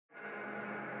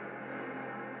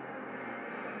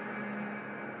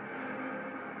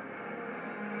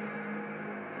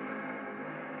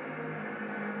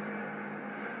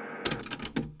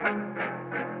Yeah,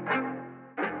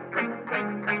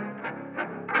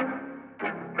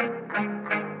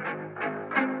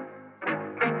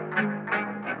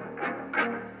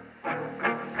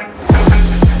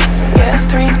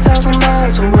 3,000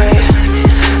 miles away,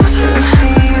 I still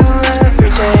see you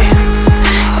every day,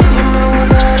 and you know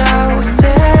that I will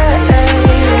stay.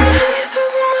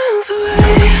 3,000 miles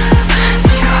away,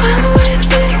 you always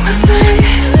make my day.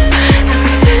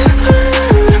 Everything's gonna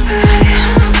repay.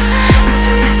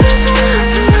 3,000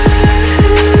 miles away.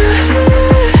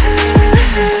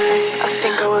 I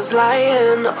think I was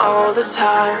lying all the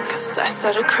time, 'cause I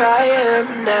started crying.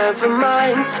 Never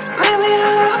mind, maybe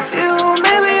I love you,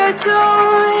 maybe I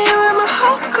don't. You were my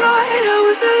hope, God, I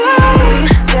was alive.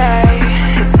 Please stay,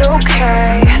 it's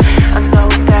okay. I know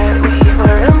that we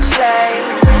were in play.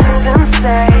 It's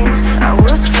insane, I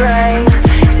was praying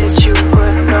that you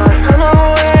would not run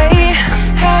away.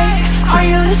 Hey, are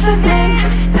you listening?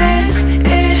 This,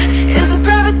 it is a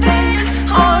private thing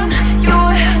on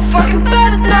your fucking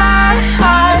bed at night.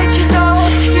 You know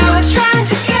you were trying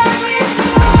to get me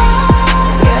far.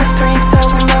 Yeah,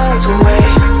 3,000 miles away,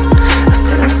 I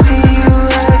still see you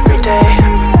every day,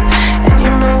 and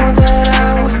you know that I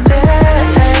will stay.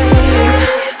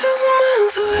 3,000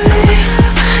 miles away,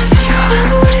 you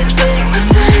always make my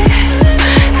day.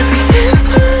 Everything's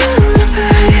gonna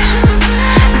repay.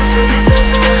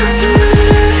 3,000 miles away.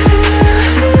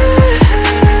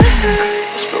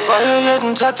 Ich bereue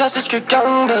jeden Tag, dass ich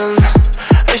gegangen bin.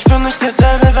 Ich bin nicht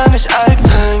derselbe, wenn ich Alk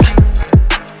trink.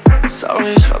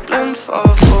 Sorry, ich war blind vor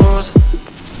Wut.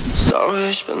 Sorry,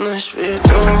 ich bin nicht wie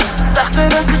du. Dachte,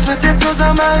 dass ich mit dir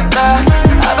zusammen bleib,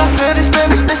 aber für dich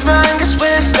bin ich nicht mehr ein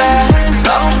Gespräch wert.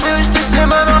 Warum spür ich dich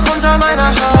immer noch unter meiner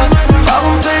Haut?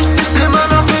 Warum seh ich dich immer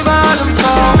noch überall im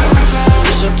Traum?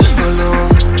 Ich hab dich verloren,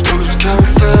 du bist kein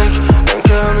Fake.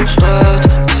 Denke an den Streit,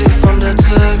 zieh von der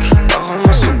Zick. Warum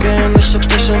musst du gehen? Ich hab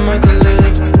dich immer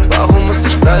geliebt. Warum musste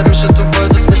ich bleiben? Shit, du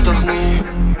wolltest mich doch nie.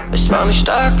 Ich war nicht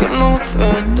stark genug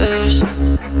für dich,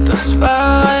 das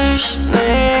war ich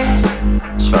nie.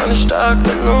 Ich war nicht stark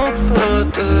genug für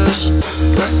dich,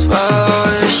 das war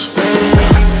ich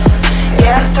nie.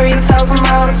 Yeah, 3,000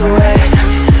 miles away,